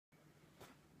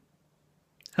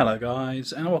Hello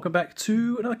guys, and welcome back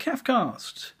to another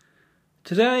CaffCast.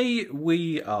 Today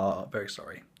we are very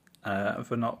sorry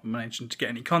for not managing to get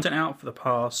any content out for the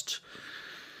past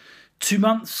 2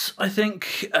 months, I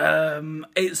think.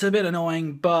 It's a bit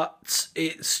annoying, but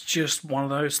it's just one of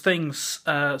those things.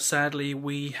 Sadly,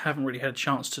 we haven't really had a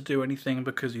chance to do anything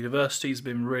because university's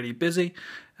been really busy.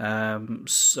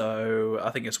 So I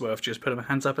think it's worth just putting my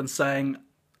hands up and saying,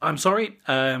 I'm sorry.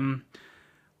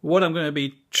 What I'm going to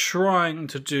be trying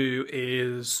to do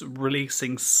is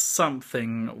releasing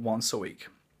something once a week.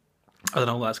 I don't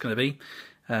know what that's going to be.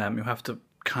 You'll have to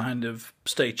kind of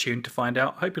stay tuned to find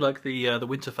out. I hope you like the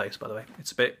winter face, by the way.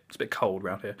 It's a bit cold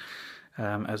around here,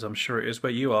 as I'm sure it is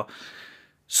where you are.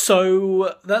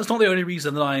 So that's not the only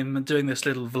reason that I'm doing this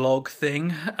little vlog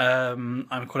thing. I'm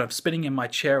kind of spinning in my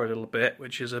chair a little bit,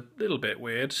 which is a little bit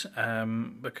weird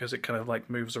because it kind of like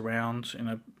moves around in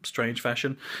a strange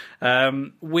fashion.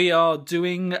 We are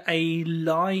doing a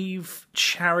live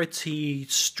charity,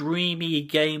 streamy,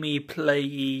 gamey,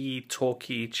 playy,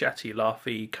 talky, chatty,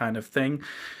 laughy kind of thing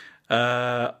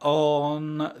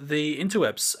on the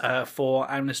interwebs for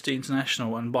Amnesty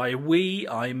International, and by we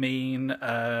I mean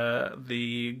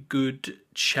the good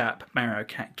chap Mario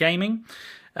Cat Gaming,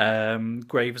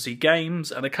 Gravesy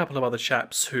Games, and a couple of other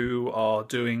chaps who are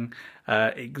doing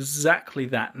exactly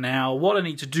that. Now, what I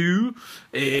need to do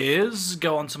is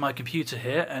go onto my computer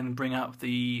here and bring up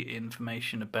the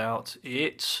information about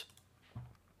it,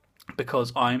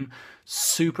 because I'm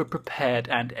super prepared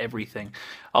and everything.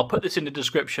 I'll put this in the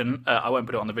description. I won't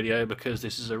put it on the video because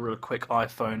this is a real quick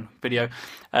iPhone video.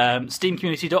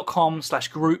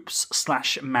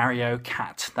 steamcommunity.com/groups/Mario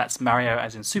Cat. That's Mario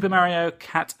as in Super Mario,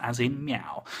 Cat as in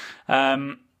meow.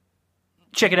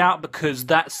 Check it out because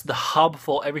that's the hub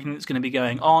for everything that's going to be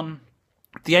going on.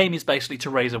 The aim is basically to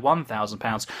raise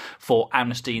 £1,000 for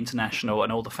Amnesty International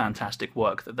and all the fantastic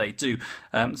work that they do.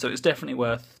 So it's definitely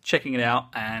worth checking it out.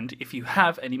 And if you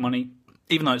have any money,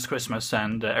 even though it's Christmas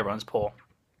and everyone's poor,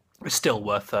 it's still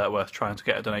worth trying to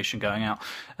get a donation going out.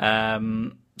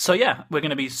 So yeah, we're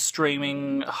going to be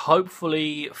streaming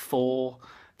hopefully for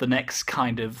the next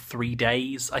kind of 3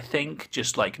 days, I think,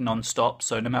 just like non-stop.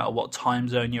 So no matter what time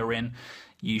zone you're in,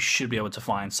 you should be able to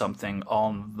find something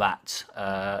on that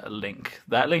link.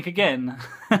 That link again.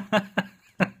 I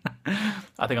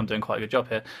think I'm doing quite a good job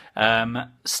here.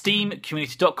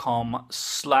 steamcommunity.com/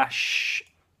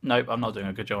 nope, I'm not doing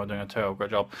a good job. I'm doing a terrible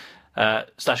job.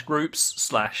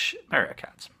 /groups/Mario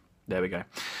Cat. There we go.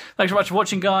 Thanks very much for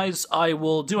watching, guys. I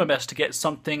will do my best to get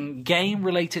something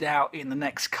game-related out in the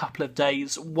next couple of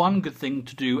days. One good thing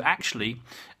to do, actually,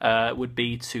 would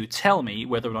be to tell me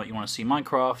whether or not you want to see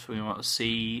Minecraft, or you want to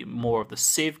see more of the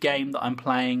Civ game that I'm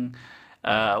playing,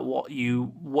 what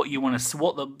you want to see,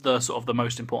 what the sort of the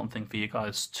most important thing for you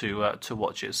guys to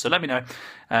watch is. So let me know,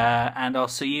 and I'll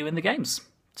see you in the games.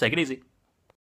 Take it easy.